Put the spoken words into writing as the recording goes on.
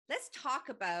let's talk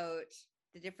about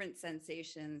the different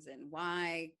sensations and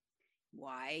why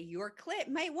your clit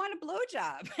might want a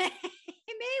blowjob.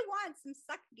 It may want some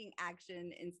sucking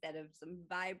action instead of some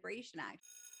vibration action.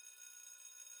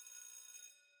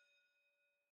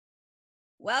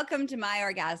 Welcome to My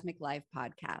Orgasmic Life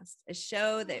podcast, a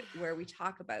show where we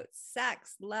talk about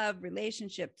sex, love,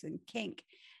 relationships, and kink.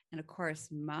 And of course,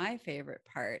 my favorite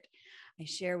part, I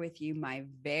share with you my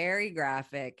very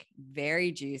graphic,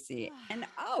 very juicy, and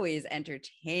always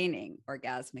entertaining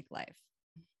orgasmic life.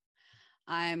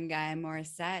 I'm Gaia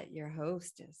Morissette, your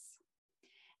hostess,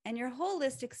 and your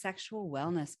holistic sexual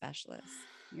wellness specialist,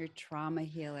 your trauma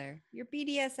healer, your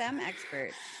BDSM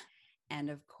expert, and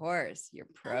of course, your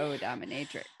pro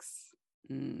dominatrix.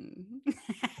 The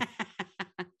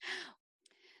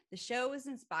show is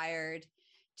inspired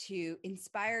to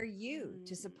inspire you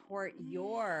to support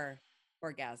your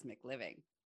orgasmic living.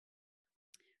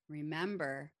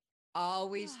 Remember,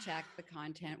 always check the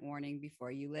content warning before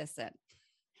you listen,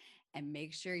 and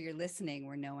make sure you're listening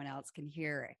where no one else can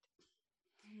hear it,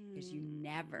 because you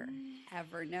never,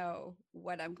 ever know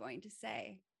what I'm going to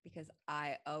say, because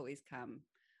I always come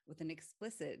with an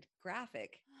explicit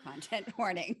graphic content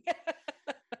warning.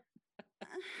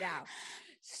 Now,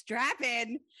 strap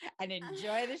in and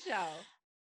enjoy the show.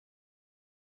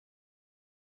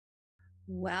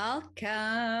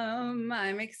 Welcome.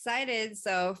 I'm excited.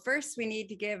 So first we need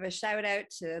to give a shout out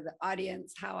to the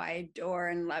audience, how I adore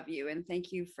and love you. And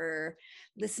thank you for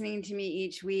listening to me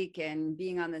each week and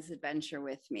being on this adventure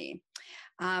with me.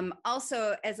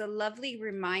 Also, as a lovely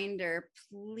reminder,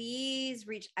 please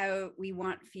reach out. We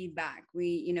want feedback.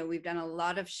 We've done a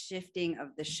lot of shifting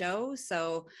of the show.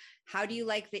 So how do you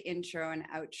like the intro and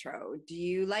outro? Do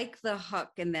you like the hook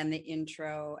and then the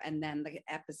intro and then the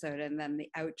episode and then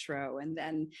the outro and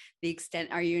then the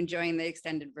extent? Are you enjoying the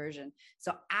extended version?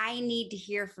 So I need to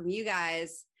hear from you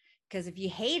guys, because if you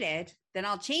hate it, then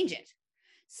I'll change it.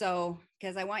 So,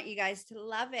 because I want you guys to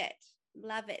love it.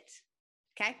 Love it.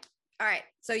 Okay. All right.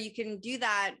 So you can do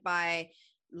that by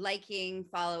liking,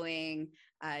 following,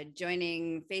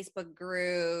 joining Facebook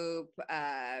group,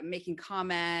 making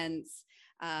comments,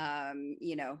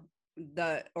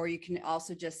 or you can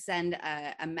also just send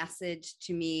a message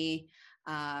to me,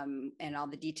 and all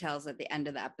the details at the end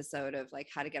of the episode of like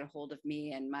how to get a hold of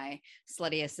me and my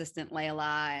slutty assistant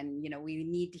Layla. And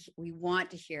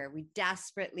we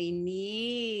desperately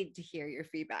need to hear your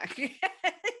feedback.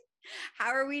 How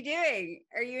are we doing?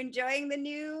 Are you enjoying the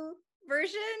new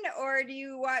version, or do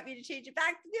you want me to change it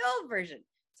back to the old version?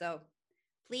 So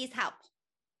please help.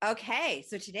 Okay,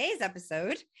 so today's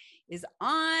episode is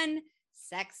on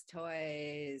sex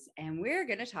toys, and we're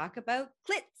going to talk about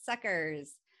clit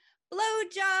suckers,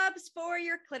 blowjobs for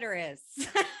your clitoris. Who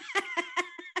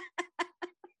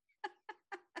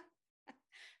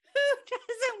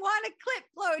doesn't want a clit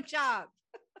blowjob?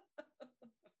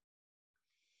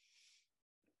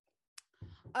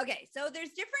 Okay, so there's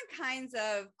different kinds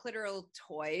of clitoral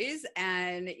toys,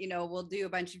 and we'll do a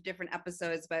bunch of different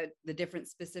episodes about the different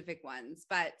specific ones.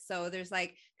 But so there's like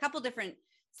a couple different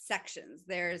sections.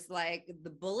 There's like the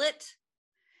bullet,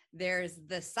 there's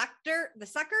the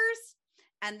suckers,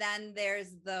 and then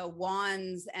there's the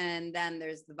wands, and then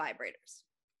there's the vibrators.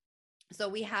 So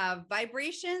we have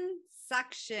vibration,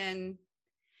 suction,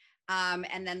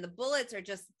 and then the bullets are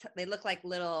they look like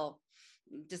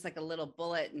just like a little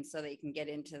bullet, and so that you can get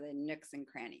into the nooks and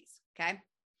crannies. Okay.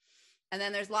 And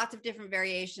then there's lots of different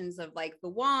variations of like the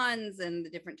wands and the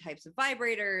different types of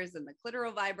vibrators and the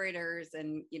clitoral vibrators.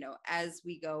 And, as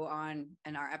we go on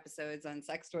in our episodes on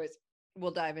sex toys,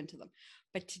 we'll dive into them.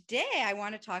 But today I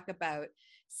want to talk about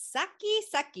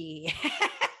sucky.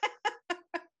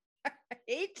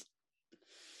 Right?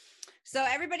 So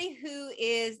everybody who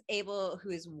is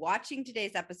watching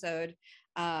today's episode,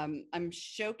 I'm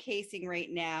showcasing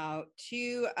right now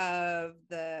two of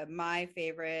my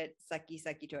favorite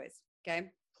sucky toys.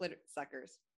 Okay, clit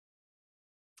suckers.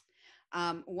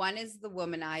 One is the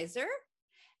Womanizer,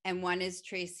 and one is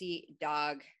Tracy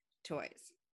Dog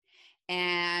Toys.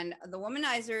 And the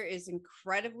Womanizer is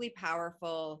incredibly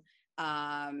powerful.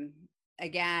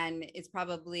 Again, it's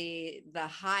probably the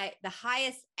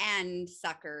highest end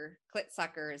clit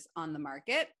suckers on the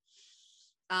market.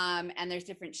 And there's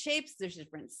different shapes, there's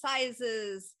different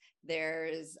sizes,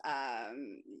 there's,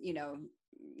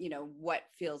 what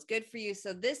feels good for you.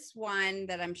 So this one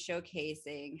that I'm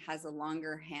showcasing has a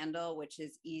longer handle, which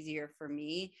is easier for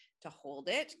me to hold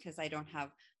it, because I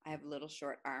have little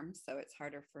short arms. So it's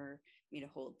harder for me to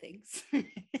hold things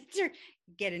to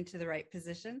get into the right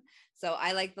position. So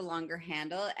I like the longer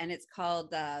handle, and it's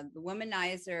called the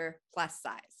Womanizer Plus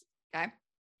Size. Okay.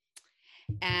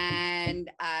 And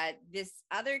this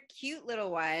other cute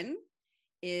little one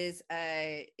is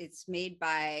it's made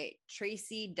by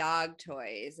Tracy Dog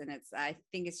Toys, and I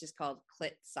think it's just called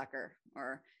Clit Sucker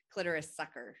or Clitoris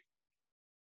Sucker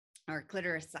or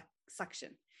Clitoris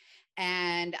Suction.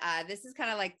 And this is kind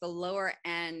of like the lower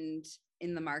end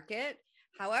in the market.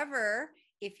 However,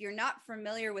 if you're not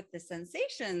familiar with the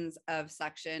sensations of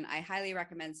suction, I highly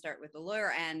recommend start with the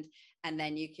lower end, and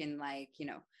then you can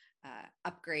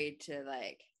upgrade to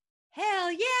like,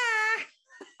 hell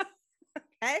yeah.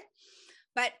 Okay.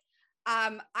 But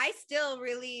I still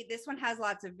really, this one has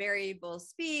lots of variable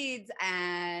speeds,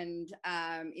 and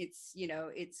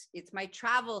it's my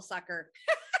travel sucker.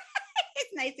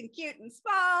 It's nice and cute and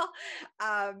small.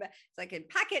 So I can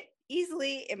pack it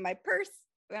easily in my purse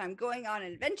when I'm going on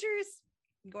adventures,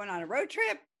 going on a road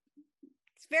trip.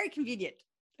 It's very convenient.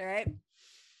 All right.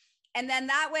 And then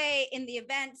that way, in the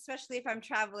event, especially if I'm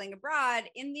traveling abroad,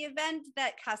 in the event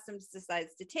that customs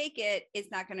decides to take it,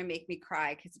 it's not going to make me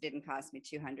cry because it didn't cost me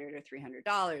 $200 or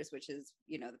 $300, which is,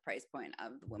 the price point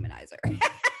of the womanizer.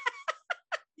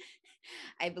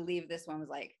 I believe this one was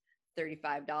like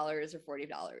 $35 or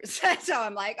 $40. So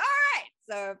I'm like, all right.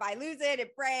 So if I lose it,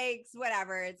 it breaks,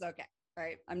 whatever, it's okay. All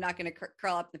right. I'm not going to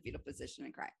curl up in the fetal position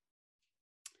and cry.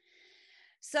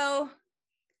 So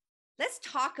let's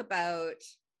talk about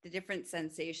the different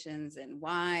sensations and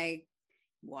why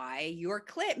your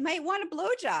clit might want a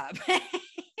blowjob.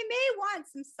 It may want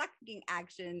some sucking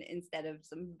action instead of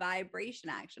some vibration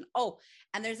action. Oh,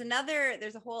 and there's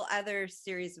a whole other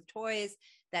series of toys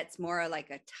that's more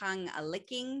like a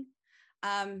licking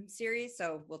series.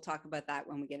 So we'll talk about that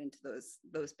when we get into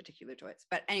those particular toys.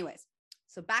 But anyways,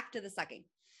 so back to the sucking.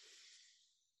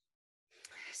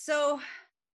 So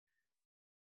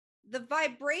the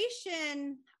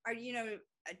vibration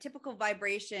a typical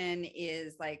vibration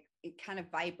is like, it kind of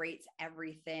vibrates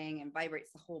everything and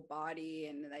vibrates the whole body.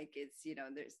 And like, it's,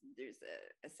 there's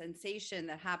a sensation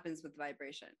that happens with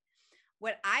vibration.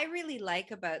 What I really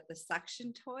like about the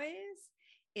suction toys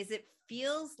is it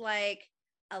feels like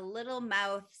a little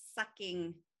mouth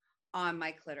sucking on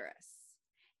my clitoris.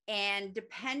 And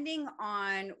depending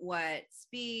on what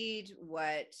speed,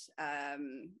 what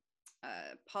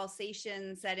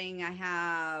pulsation setting I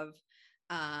have,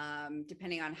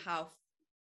 depending on how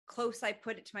close I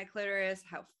put it to my clitoris,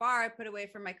 how far I put away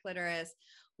from my clitoris,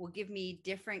 will give me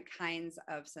different kinds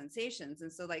of sensations.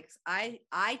 And so like I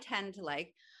tend to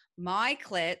like my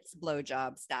clit's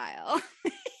blowjob style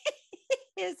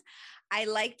is I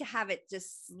like to have it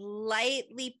just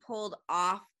slightly pulled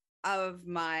off of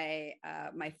my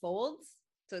my folds.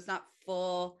 So it's not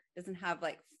full, doesn't have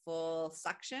like full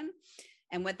suction.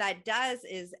 And what that does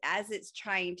is as it's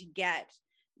trying to get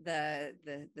the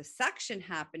suction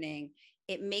happening,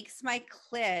 it makes my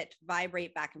clit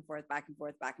vibrate back and forth, back and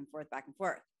forth, back and forth, back and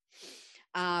forth.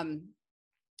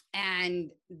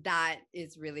 And that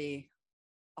is really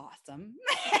awesome.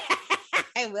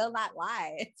 I will not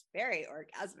lie. It's very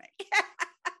orgasmic.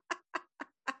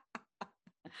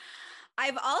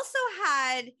 I've also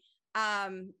had,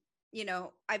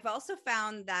 I've also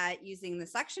found that using the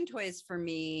suction toys for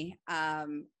me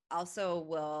also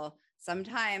will,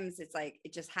 sometimes it's like,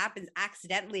 it just happens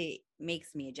accidentally,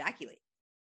 makes me ejaculate.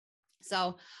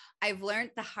 So I've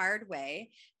learned the hard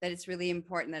way that it's really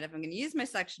important that if I'm going to use my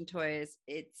suction toys,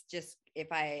 it's just, if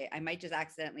I might just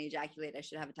accidentally ejaculate, I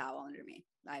should have a towel under me.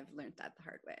 I've learned that the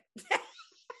hard way.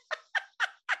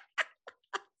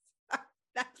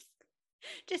 That's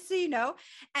just so you know.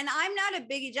 And I'm not a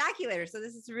big ejaculator, so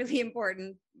this is a really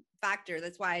important factor.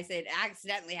 That's why I say it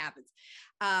accidentally happens.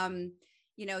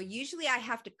 Usually I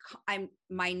have to,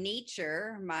 my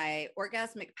nature, my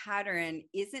orgasmic pattern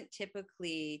isn't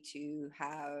typically to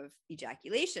have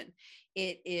ejaculation.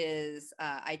 It is,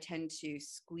 I tend to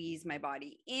squeeze my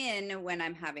body in when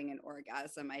I'm having an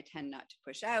orgasm. I tend not to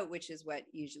push out, which is what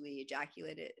usually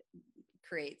ejaculated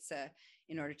creates.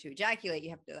 In order to ejaculate,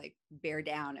 you have to like bear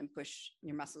down and push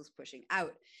your muscles pushing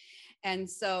out. And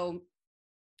so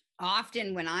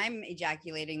often when I'm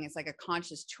ejaculating, it's like a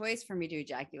conscious choice for me to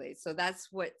ejaculate. So that's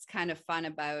what's kind of fun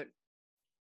about,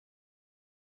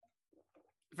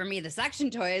 for me, the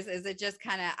suction toys, is it just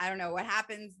kind of, I don't know what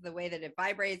happens, the way that it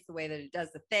vibrates, the way that it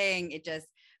does the thing, it just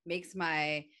makes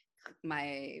my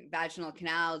vaginal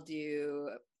canal do,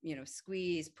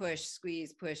 squeeze, push,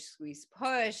 squeeze, push, squeeze,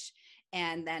 push.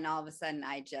 And then all of a sudden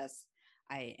I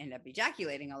end up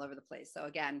ejaculating all over the place. So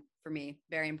again, for me,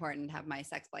 very important to have my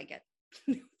sex blanket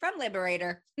from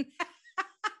Liberator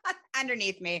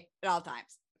underneath me at all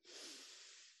times.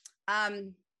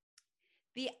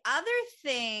 The other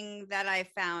thing that I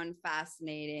found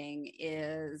fascinating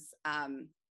is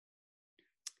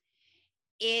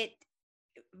it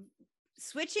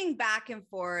switching back and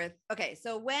forth. Okay,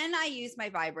 so when I use my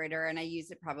vibrator, and I use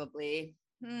it probably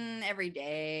every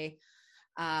day,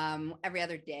 every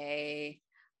other day,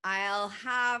 I'll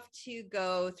have to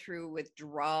go through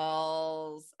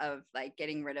withdrawals of like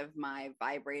getting rid of my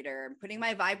vibrator and putting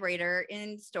my vibrator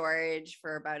in storage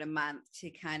for about a month to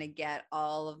kind of get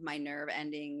all of my nerve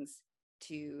endings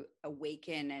to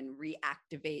awaken and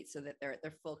reactivate so that they're at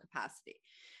their full capacity.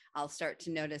 I'll start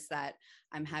to notice that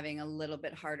I'm having a little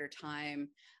bit harder time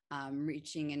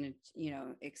reaching and,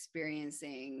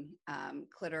 experiencing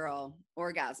clitoral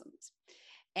orgasms.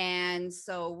 And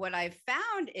so what I've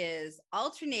found is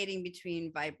alternating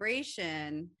between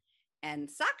vibration and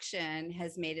suction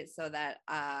has made it so that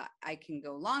I can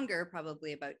go longer,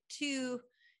 probably about two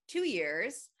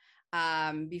years,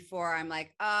 before I'm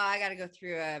like, oh, I got to go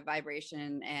through a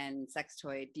vibration and sex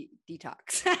toy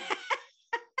detox.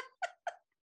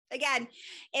 Again,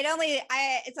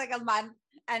 it's like a month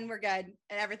and we're good,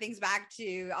 and everything's back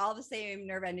to all the same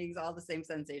nerve endings, all the same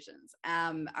sensations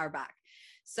are back.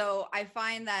 So I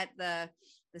find that the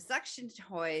suction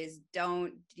toys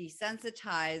don't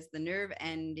desensitize the nerve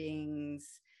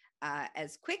endings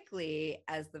as quickly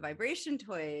as the vibration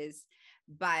toys.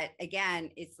 But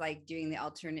again, it's like doing the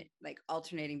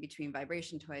alternating between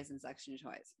vibration toys and suction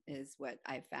toys is what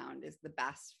I found is the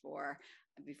best for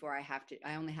before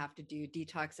I only have to do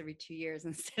detox every 2 years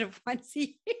instead of once a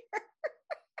year.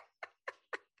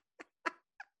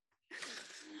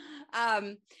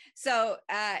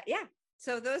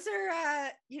 So those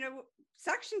are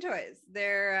suction toys.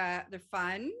 They're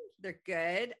fun, they're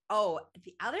good. Oh,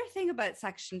 the other thing about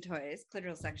suction toys,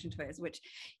 clitoral suction toys, which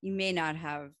you may not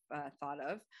have thought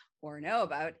of or know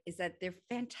about, is that they're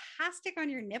fantastic on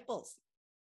your nipples.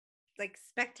 Like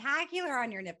spectacular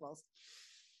on your nipples.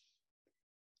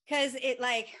 Because it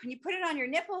like when you put it on your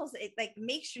nipples, it like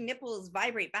makes your nipples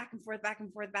vibrate back and forth, back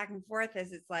and forth, back and forth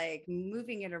as it's like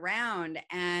moving it around.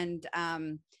 And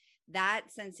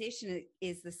that sensation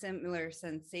is the similar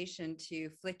sensation to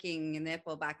flicking a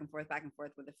nipple back and forth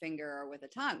with a finger or with a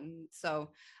tongue.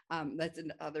 So that's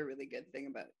another really good thing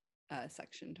about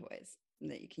suction toys,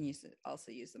 that you can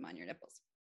also use them on your nipples.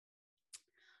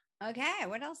 Okay,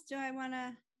 what else do I want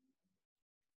to?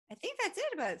 I think that's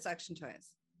it about suction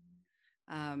toys.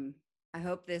 I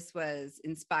hope this was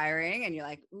inspiring and you're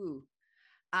like, ooh.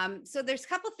 So there's a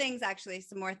couple things, actually,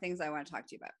 some more things I want to talk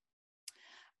to you about.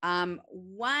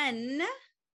 One,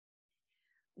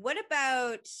 what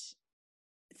about,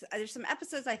 there's some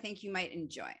episodes I think you might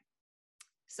enjoy.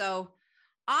 So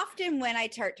often when I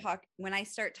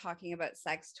start talking about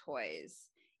sex toys,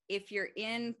 if you're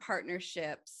in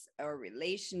partnerships or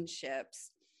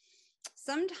relationships,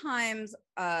 sometimes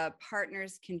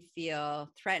partners can feel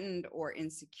threatened or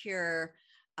insecure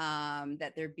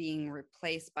that they're being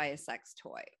replaced by a sex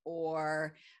toy,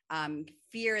 or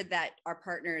fear that our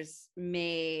partners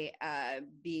may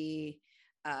be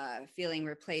feeling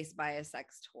replaced by a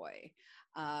sex toy,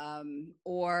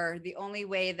 or the only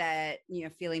way that,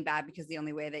 feeling bad because the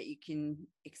only way that you can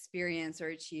experience or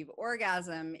achieve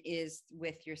orgasm is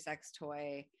with your sex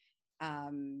toy,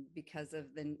 because of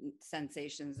the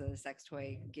sensations that the sex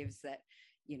toy gives that,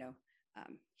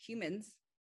 humans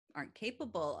aren't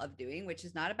capable of doing, which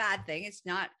is not a bad thing. It's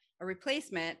not a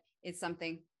replacement. It's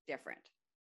something different.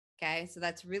 Okay. So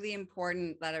that's really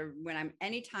important that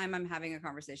anytime I'm having a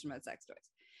conversation about sex toys.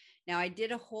 Now, I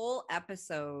did a whole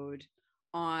episode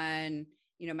on,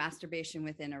 masturbation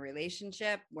within a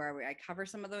relationship where I cover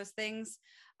some of those things.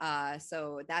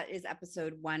 So that is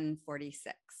episode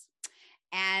 146.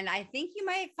 And I think you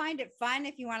might find it fun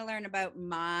if you want to learn about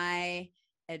my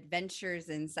adventures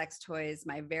in sex toys,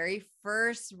 my very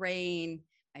first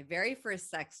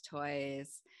sex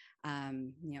toys,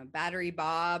 Battery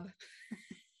Bob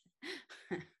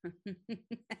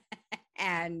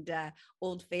and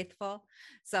Old Faithful.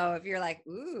 So if you're like,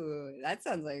 ooh, that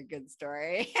sounds like a good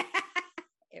story.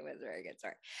 It was a very good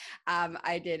story.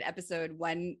 I did episode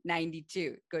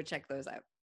 192. Go check those out.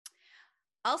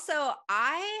 Also,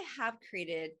 I have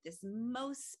created this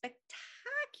most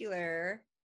spectacular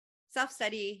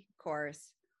self-study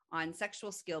course on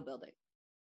sexual skill building.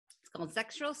 It's called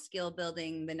Sexual Skill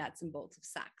Building, the Nuts and Bolts of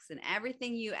Sex, and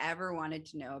everything you ever wanted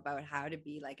to know about how to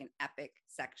be like an epic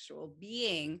sexual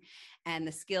being and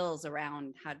the skills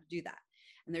around how to do that.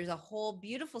 And there's a whole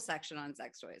beautiful section on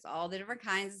sex toys, all the different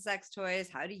kinds of sex toys,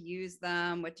 how to use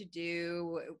them, what to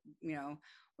do,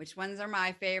 which ones are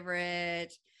my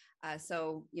favorite.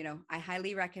 So, I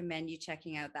highly recommend you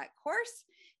checking out that course.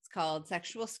 It's called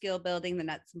Sexual Skill Building, the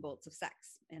Nuts and Bolts of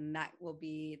Sex. And that will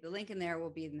be, the link in there will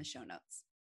be in the show notes,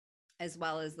 as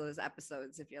well as those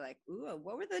episodes. If you're like, ooh,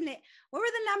 what were the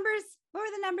numbers? What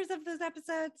were the numbers of those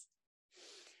episodes?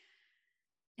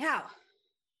 Now,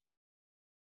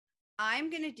 I'm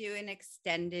going to do an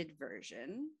extended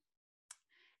version.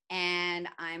 And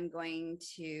I'm going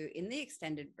to, in the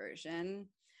extended version,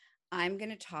 I'm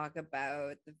going to talk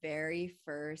about the very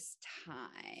first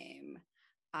time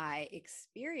I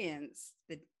experienced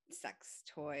the sex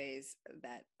toys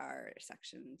that are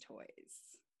suction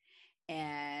toys.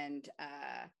 And,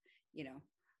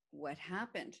 what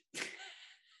happened,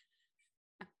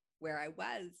 where I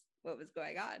was, what was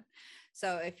going on.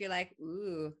 So if you're like,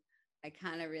 ooh, I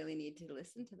kind of really need to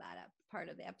listen to that part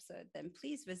of the episode, then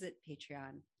please visit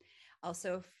Patreon.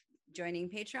 Also, joining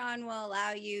Patreon will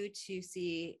allow you to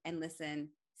see and listen,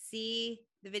 see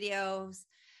the videos,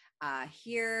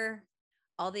 hear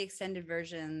all the extended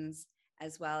versions,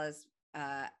 as well as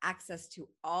access to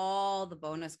all the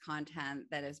bonus content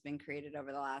that has been created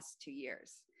over the last 2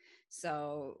 years.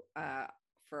 So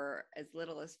for as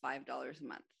little as $5 a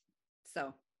month.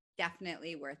 So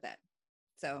definitely worth it.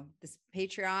 So this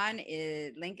Patreon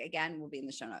link again will be in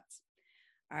the show notes.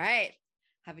 All right.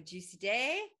 Have a juicy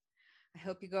day. I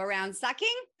hope you go around sucking.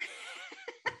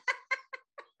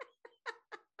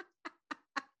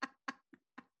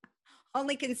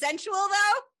 Only consensual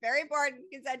though. Very important.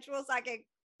 Consensual sucking.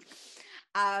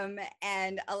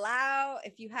 And allow,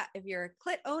 if you're a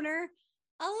clit owner,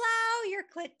 allow your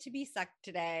clit to be sucked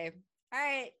today. All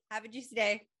right. Have a juicy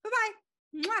day. Bye-bye.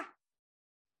 Mwah.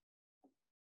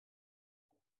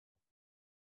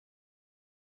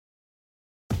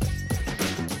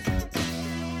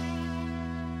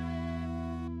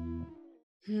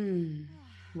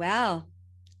 Well,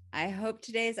 I hope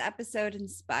today's episode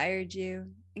inspired you,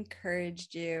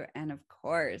 encouraged you, and of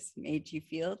course, made you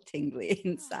feel tingly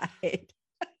inside.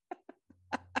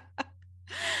 I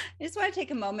just want to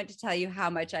take a moment to tell you how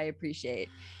much I appreciate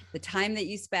the time that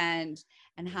you spend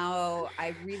and how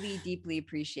I really deeply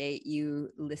appreciate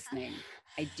you listening.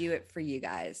 I do it for you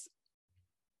guys,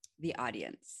 the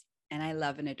audience, and I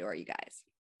love and adore you guys.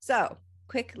 So,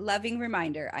 quick loving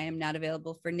reminder, I am not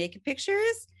available for naked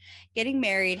pictures, getting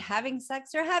married, having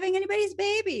sex, or having anybody's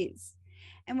babies.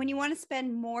 And when you want to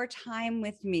spend more time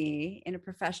with me in a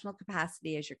professional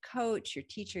capacity as your coach, your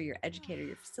teacher, your educator,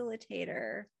 your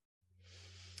facilitator,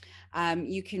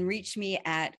 you can reach me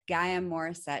at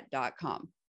GaiaMorissette.com.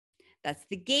 That's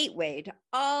the gateway to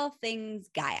all things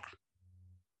Gaia.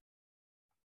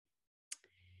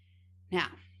 Now,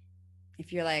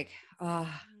 if you're like,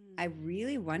 oh, I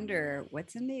really wonder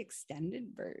what's in the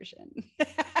extended version.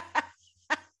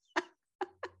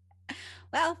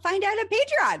 Well, find out on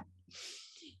Patreon.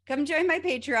 Come join my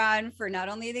Patreon for not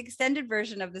only the extended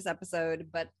version of this episode,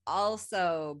 but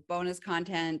also bonus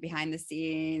content, behind the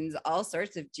scenes, all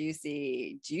sorts of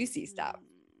juicy stuff.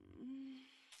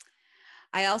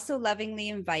 I also lovingly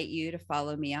invite you to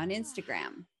follow me on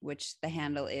Instagram, which the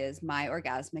handle is My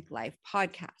Orgasmic Life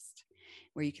Podcast,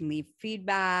 where you can leave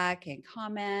feedback and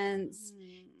comments.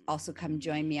 Also come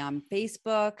join me on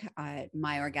Facebook at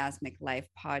My Orgasmic Life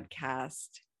Podcast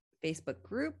Facebook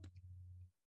group.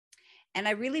 And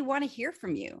I really want to hear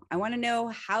from you. I want to know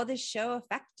how this show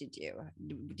affected you.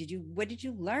 What did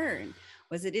you learn?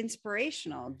 Was it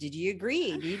inspirational? Did you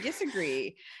agree? Do you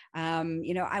disagree? I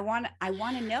want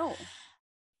to know,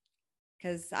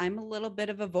 because I'm a little bit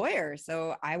of a voyeur.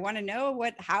 So I want to know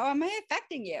how am I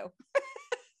affecting you?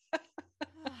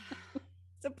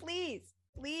 So please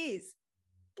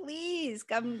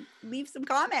come leave some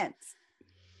comments.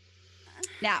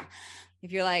 Now,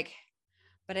 if you're like,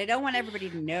 but I don't want everybody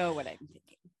to know what I'm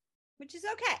thinking, which is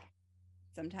okay.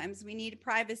 Sometimes we need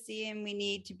privacy and we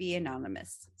need to be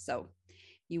anonymous. So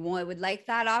you would like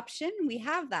that option? We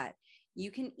have that.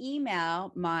 You can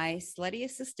email my slutty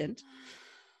assistant,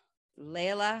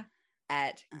 Layla,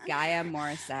 at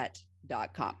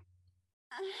GaiaMorissette.com.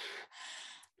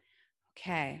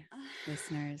 Okay,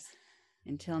 listeners,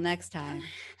 until next time,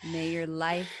 may your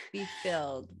life be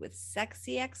filled with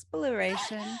sexy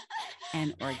exploration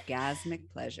and orgasmic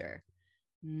pleasure.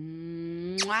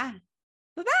 Mwah.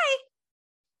 Bye-bye.